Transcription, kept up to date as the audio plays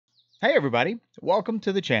Hey everybody, welcome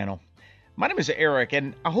to the channel. My name is Eric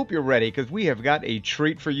and I hope you're ready because we have got a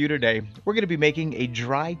treat for you today. We're going to be making a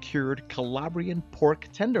dry cured Calabrian pork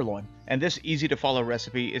tenderloin. And this easy to follow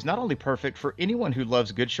recipe is not only perfect for anyone who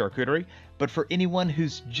loves good charcuterie, but for anyone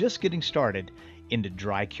who's just getting started into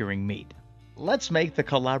dry curing meat. Let's make the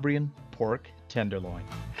Calabrian pork tenderloin.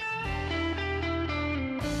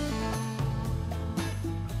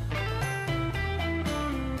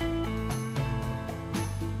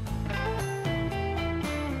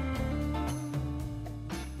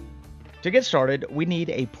 To get started, we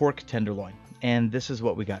need a pork tenderloin, and this is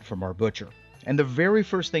what we got from our butcher. And the very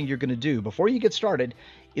first thing you're going to do before you get started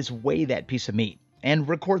is weigh that piece of meat and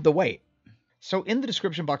record the weight. So in the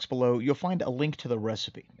description box below, you'll find a link to the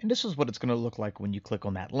recipe, and this is what it's going to look like when you click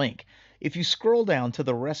on that link. If you scroll down to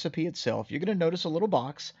the recipe itself, you're going to notice a little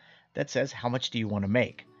box that says how much do you want to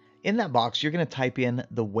make. In that box, you're going to type in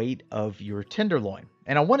the weight of your tenderloin.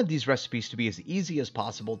 And I wanted these recipes to be as easy as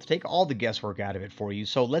possible to take all the guesswork out of it for you.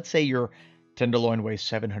 So let's say your tenderloin weighs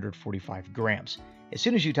 745 grams. As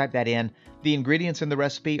soon as you type that in, the ingredients in the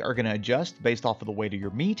recipe are going to adjust based off of the weight of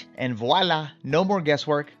your meat. And voila, no more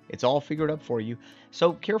guesswork. It's all figured up for you.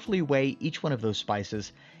 So carefully weigh each one of those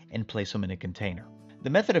spices and place them in a container.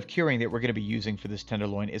 The method of curing that we're going to be using for this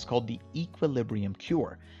tenderloin is called the equilibrium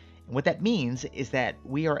cure. And what that means is that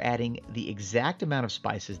we are adding the exact amount of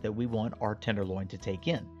spices that we want our tenderloin to take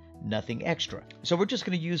in, nothing extra. So we're just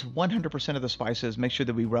going to use 100% of the spices, make sure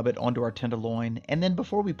that we rub it onto our tenderloin, and then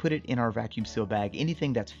before we put it in our vacuum seal bag,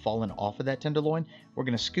 anything that's fallen off of that tenderloin, we're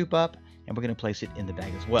going to scoop up and we're going to place it in the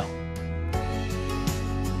bag as well.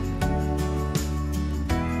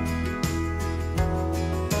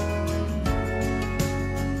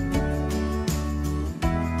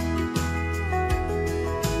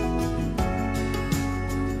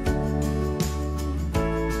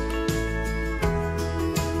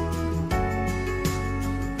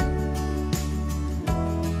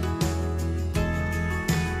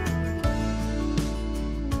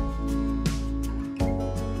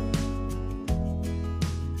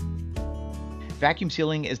 Vacuum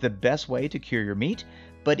sealing is the best way to cure your meat,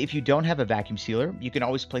 but if you don't have a vacuum sealer, you can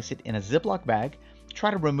always place it in a Ziploc bag, try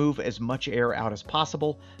to remove as much air out as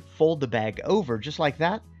possible, fold the bag over just like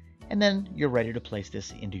that, and then you're ready to place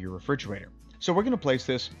this into your refrigerator. So we're going to place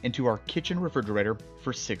this into our kitchen refrigerator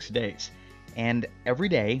for 6 days. And every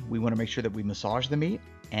day we want to make sure that we massage the meat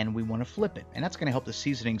and we want to flip it. And that's going to help the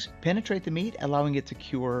seasonings penetrate the meat, allowing it to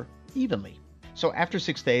cure evenly. So after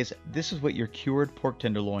 6 days, this is what your cured pork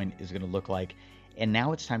tenderloin is going to look like. And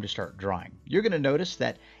now it's time to start drying. You're going to notice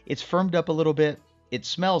that it's firmed up a little bit. It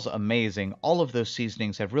smells amazing. All of those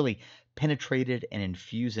seasonings have really penetrated and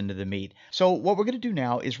infused into the meat. So what we're going to do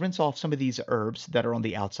now is rinse off some of these herbs that are on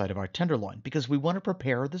the outside of our tenderloin because we want to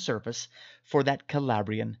prepare the surface for that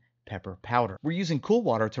Calabrian pepper powder. We're using cool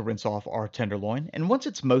water to rinse off our tenderloin. And once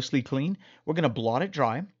it's mostly clean, we're going to blot it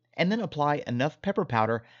dry and then apply enough pepper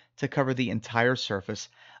powder to cover the entire surface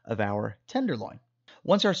of our tenderloin.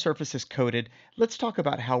 Once our surface is coated, let's talk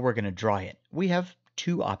about how we're going to dry it. We have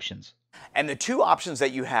two options. And the two options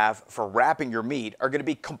that you have for wrapping your meat are going to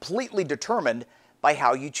be completely determined by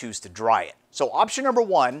how you choose to dry it. So option number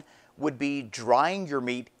one would be drying your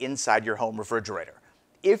meat inside your home refrigerator.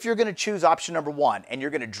 If you're going to choose option number one and you're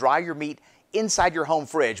going to dry your meat inside your home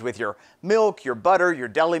fridge with your milk, your butter, your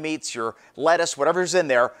deli meats, your lettuce, whatever's in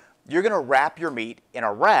there, you're going to wrap your meat in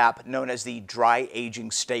a wrap known as the dry aging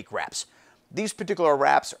steak wraps. These particular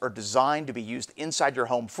wraps are designed to be used inside your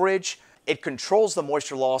home fridge. It controls the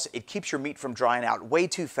moisture loss, it keeps your meat from drying out way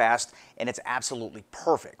too fast, and it's absolutely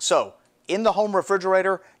perfect. So, in the home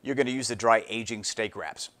refrigerator, you're going to use the dry aging steak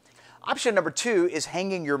wraps. Option number two is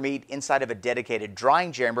hanging your meat inside of a dedicated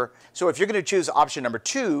drying chamber. So if you're going to choose option number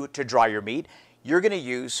two to dry your meat, you're going to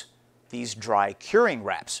use these dry curing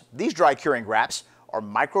wraps. These dry curing wraps are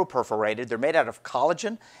micro-perforated. They're made out of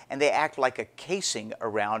collagen, and they act like a casing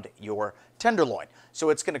around your tenderloin. So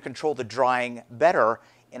it's going to control the drying better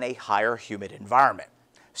in a higher humid environment.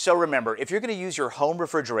 So remember, if you're going to use your home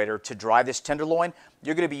refrigerator to dry this tenderloin,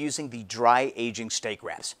 you're going to be using the dry aging steak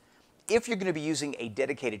wraps. If you're going to be using a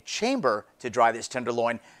dedicated chamber to dry this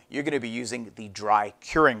tenderloin, you're going to be using the dry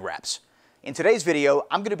curing wraps. In today's video,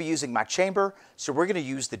 I'm going to be using my chamber, so we're going to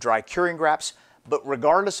use the dry curing wraps. But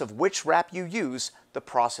regardless of which wrap you use, the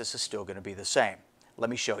process is still going to be the same. Let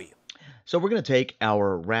me show you. So we're going to take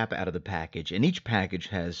our wrap out of the package, and each package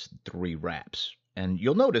has 3 wraps. And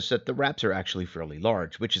you'll notice that the wraps are actually fairly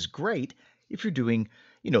large, which is great if you're doing,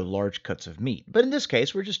 large cuts of meat. But in this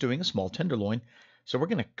case, we're just doing a small tenderloin. So we're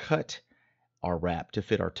going to cut our wrap to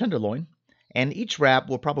fit our tenderloin. And each wrap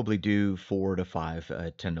will probably do 4 to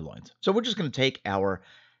 5 tenderloins. So we're just going to take our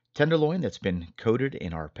tenderloin that's been coated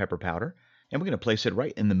in our pepper powder, and we're going to place it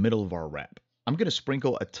right in the middle of our wrap. I'm going to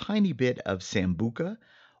sprinkle a tiny bit of sambuca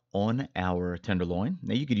on our tenderloin.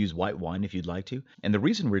 Now you could use white wine if you'd like to. And the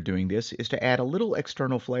reason we're doing this is to add a little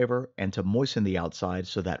external flavor and to moisten the outside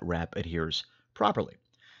so that wrap adheres properly.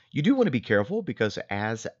 You do want to be careful because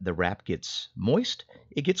as the wrap gets moist,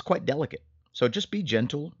 it gets quite delicate. So just be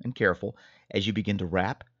gentle and careful as you begin to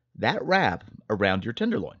wrap that wrap around your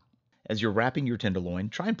tenderloin. As you're wrapping your tenderloin,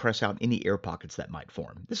 try and press out any air pockets that might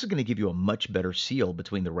form. This is going to give you a much better seal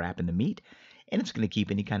between the wrap and the meat, and it's going to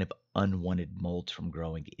keep any kind of unwanted molds from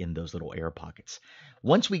growing in those little air pockets.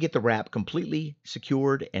 Once we get the wrap completely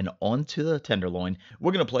secured and onto the tenderloin,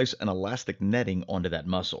 we're going to place an elastic netting onto that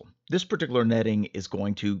muscle. This particular netting is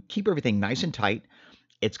going to keep everything nice and tight.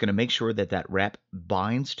 It's going to make sure that that wrap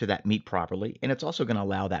binds to that meat properly, and it's also going to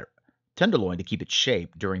allow that tenderloin to keep its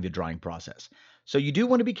shape during the drying process. So you do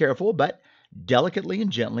want to be careful, but delicately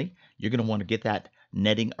and gently, you're going to want to get that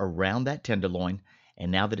netting around that tenderloin.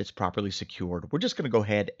 And now that it's properly secured, we're just going to go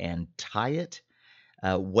ahead and tie it,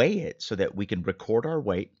 weigh it so that we can record our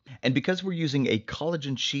weight. And because we're using a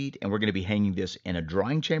collagen sheet and we're going to be hanging this in a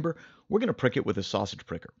drying chamber, we're going to prick it with a sausage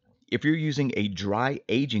pricker. If you're using a dry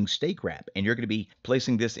aging steak wrap and you're going to be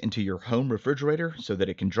placing this into your home refrigerator so that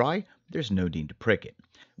it can dry, there's no need to prick it.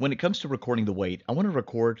 When it comes to recording the weight, I want to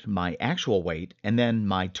record my actual weight and then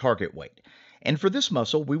my target weight. And for this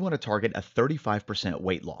muscle, we want to target a 35%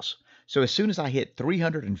 weight loss. So as soon as I hit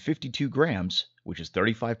 352 grams, which is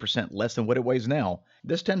 35% less than what it weighs now,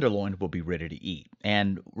 this tenderloin will be ready to eat.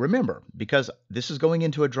 And remember, because this is going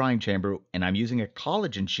into a drying chamber and I'm using a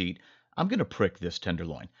collagen sheet, I'm going to prick this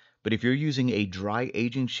tenderloin. But if you're using a dry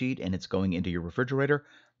aging sheet and it's going into your refrigerator,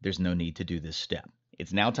 there's no need to do this step.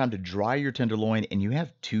 It's now time to dry your tenderloin, and you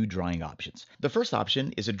have two drying options. The first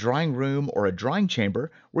option is a drying room or a drying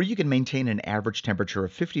chamber where you can maintain an average temperature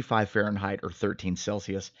of 55 Fahrenheit or 13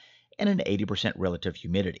 Celsius and an 80% relative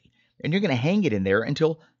humidity. And you're going to hang it in there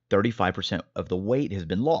until 35% of the weight has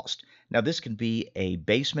been lost. Now this can be a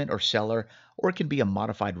basement or cellar, or it can be a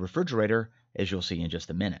modified refrigerator, as you'll see in just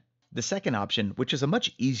a minute. The second option, which is a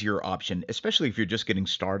much easier option, especially if you're just getting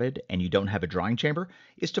started and you don't have a drying chamber,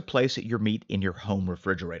 is to place your meat in your home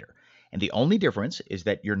refrigerator. And the only difference is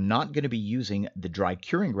that you're not going to be using the dry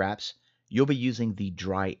curing wraps, you'll be using the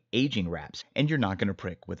dry aging wraps, and you're not going to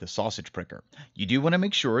prick with a sausage pricker. You do want to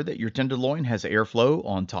make sure that your tenderloin has airflow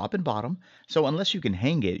on top and bottom, so unless you can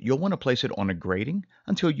hang it, you'll want to place it on a grating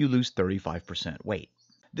until you lose 35% weight.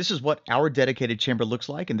 This is what our dedicated chamber looks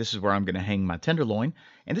like, and this is where I'm going to hang my tenderloin.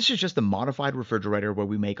 And this is just a modified refrigerator where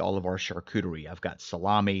we make all of our charcuterie. I've got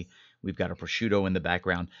salami, we've got a prosciutto in the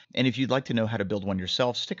background. And if you'd like to know how to build one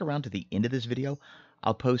yourself, stick around to the end of this video.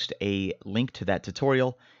 I'll post a link to that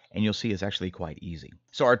tutorial, and you'll see it's actually quite easy.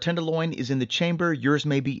 So our tenderloin is in the chamber. Yours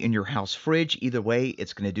may be in your house fridge. Either way,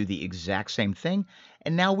 it's going to do the exact same thing.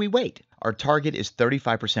 And now we wait. Our target is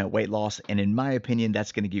 35% weight loss, and in my opinion,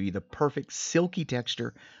 that's going to give you the perfect silky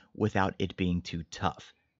texture without it being too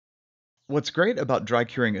tough. What's great about dry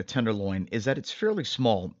curing a tenderloin is that it's fairly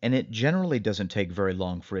small, and it generally doesn't take very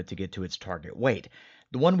long for it to get to its target weight.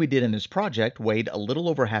 The one we did in this project weighed a little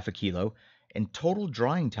over half a kilo, and total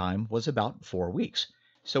drying time was about 4 weeks.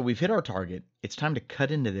 So we've hit our target. It's time to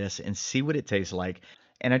cut into this and see what it tastes like.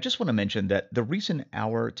 And I just want to mention that the reason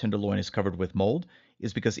our tenderloin is covered with mold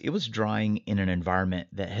is because it was drying in an environment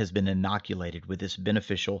that has been inoculated with this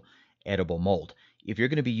beneficial edible mold. If you're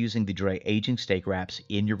going to be using the dry aging steak wraps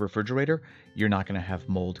in your refrigerator, you're not going to have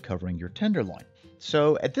mold covering your tenderloin.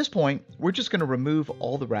 So at this point, we're just going to remove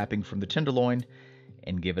all the wrapping from the tenderloin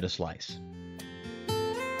and give it a slice.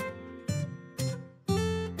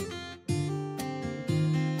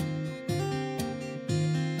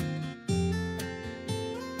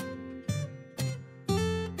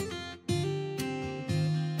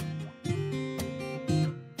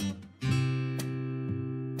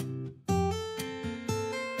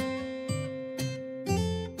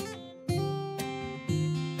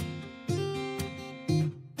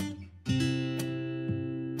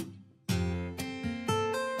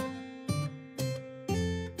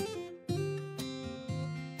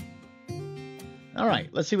 All right,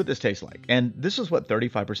 let's see what this tastes like. And this is what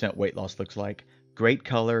 35% weight loss looks like. Great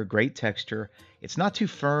color, great texture. It's not too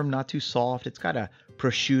firm, not too soft. It's got a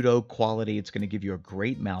prosciutto quality. It's going to give you a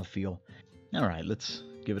great mouthfeel. All right, let's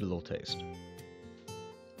give it a little taste.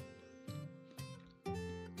 Wow,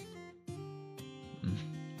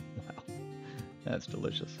 that's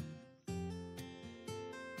delicious.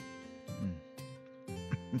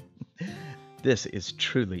 This is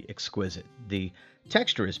truly exquisite. The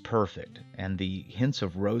texture is perfect, and the hints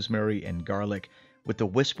of rosemary and garlic with the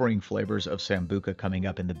whispering flavors of Sambuca coming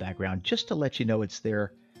up in the background just to let you know it's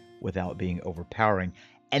there without being overpowering.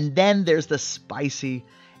 And then there's the spicy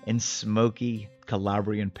and smoky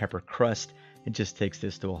Calabrian pepper crust. It just takes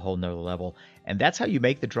this to a whole nother level. And that's how you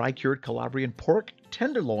make the dry-cured Calabrian pork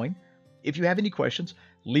tenderloin. If you have any questions,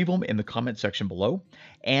 leave them in the comment section below.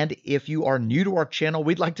 And if you are new to our channel,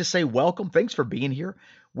 we'd like to say welcome. Thanks for being here.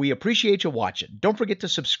 We appreciate you watching. Don't forget to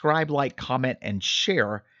subscribe, like, comment, and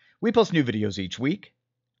share. We post new videos each week.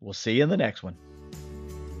 We'll see you in the next one.